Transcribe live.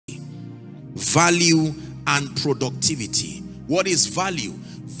Value and productivity. What is value?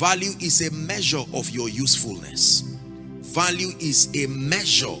 Value is a measure of your usefulness. Value is a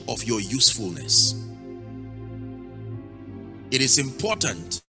measure of your usefulness. It is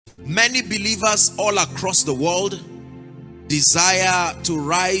important. Many believers all across the world desire to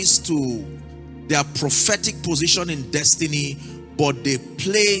rise to their prophetic position in destiny, but they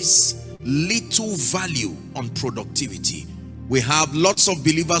place little value on productivity. We have lots of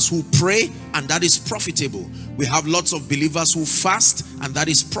believers who pray, and that is profitable. We have lots of believers who fast, and that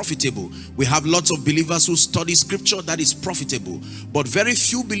is profitable. We have lots of believers who study scripture, that is profitable. But very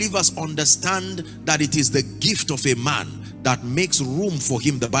few believers understand that it is the gift of a man that makes room for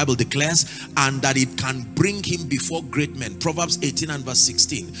him, the Bible declares, and that it can bring him before great men. Proverbs 18 and verse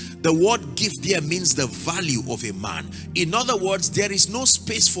 16. The word gift there means the value of a man. In other words, there is no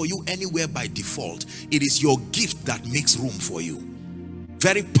space for you anywhere by default. It is your gift that makes room for you.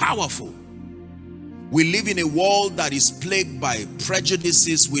 Very powerful. We live in a world that is plagued by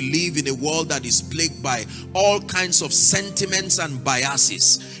prejudices. We live in a world that is plagued by all kinds of sentiments and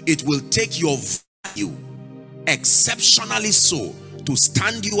biases. It will take your value, exceptionally so, to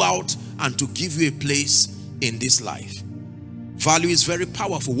stand you out and to give you a place in this life. Value is very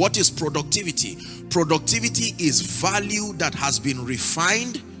powerful. What is productivity? Productivity is value that has been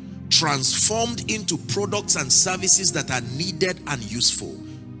refined, transformed into products and services that are needed and useful.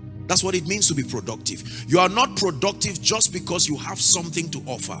 That's what it means to be productive. You are not productive just because you have something to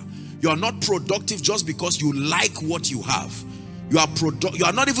offer. You are not productive just because you like what you have. You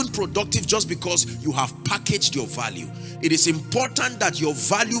are not even productive just because you have packaged your value. It is important that your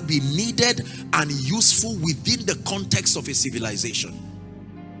value be needed and useful within the context of a civilization.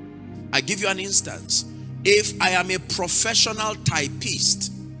 I give you an instance. If I am a professional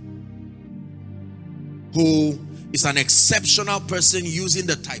typist who is an exceptional person using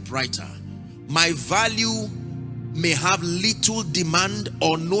the typewriter, my value may have little demand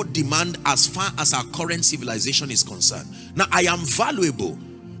or no demand as far as our current civilization is concerned. Now, I am valuable,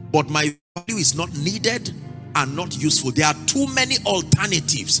 but my value is not needed and not useful. There are too many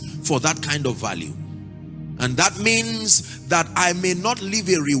alternatives for that kind of value. And that means that I may not live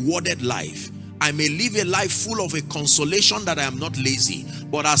a rewarded life. I may live a life full of a consolation that I am not lazy.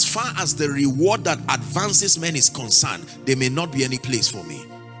 But as far as the reward that advances men is concerned, there may not be any place for me.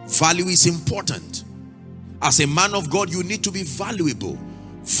 Value is important. As a man of God, you need to be valuable.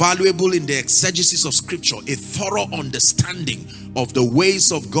 Valuable in the exegesis of scripture, a thorough understanding of the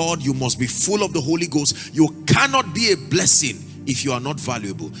ways of God. You must be full of the Holy Ghost. You cannot be a blessing if you are not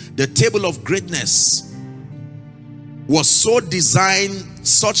valuable. The table of greatness was so designed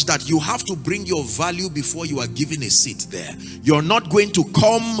such that you have to bring your value before you are given a seat there. You're not going to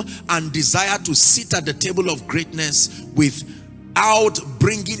come and desire to sit at the table of greatness without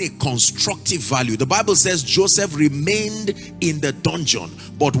bringing a constructive value. The Bible says Joseph remained in the dungeon,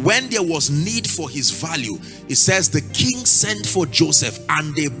 but when there was need for his value, it says the king sent for Joseph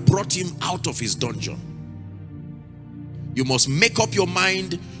and they brought him out of his dungeon. You must make up your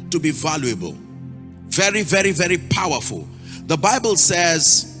mind to be valuable. Very, very, very powerful. The Bible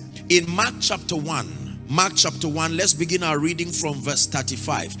says in Mark chapter 1, let's begin our reading from verse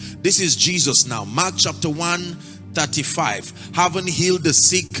 35. This is Jesus now. Mark chapter 1, 35. Having healed the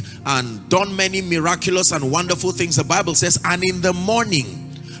sick and done many miraculous and wonderful things, the Bible says, and in the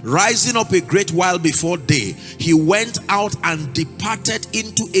morning, rising up a great while before day, he went out and departed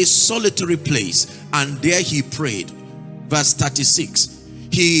into a solitary place, and there he prayed. Verse 36.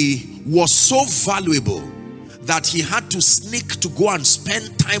 He was so valuable that he had to sneak to go and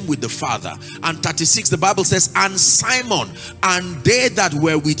spend time with the Father. And 36, the Bible says, and Simon and they that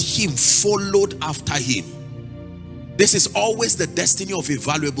were with him followed after him. This is always the destiny of a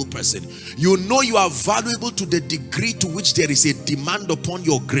valuable person. You know you are valuable to the degree to which there is a demand upon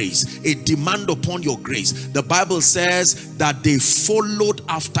your grace. A demand upon your grace. The Bible says that they followed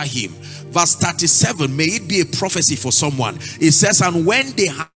after him. Verse 37, may it be a prophecy for someone. It says, and when they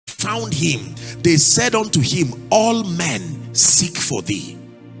had found him, they said unto him, all men seek for thee.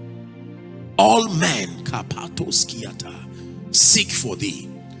 All men seek for thee.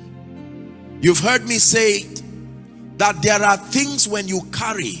 You've heard me say it, that there are things when you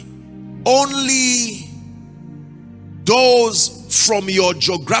carry, only those from your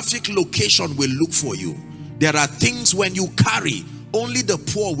geographic location will look for you. There are things when you carry, only the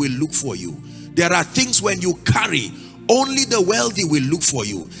poor will look for you. There are things when you carry, only the wealthy will look for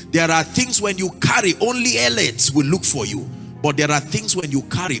you. There are things when you carry, only elites will look for you. But there are things when you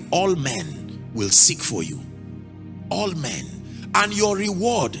carry, all men will seek for you. All men. And your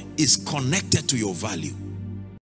reward is connected to your value.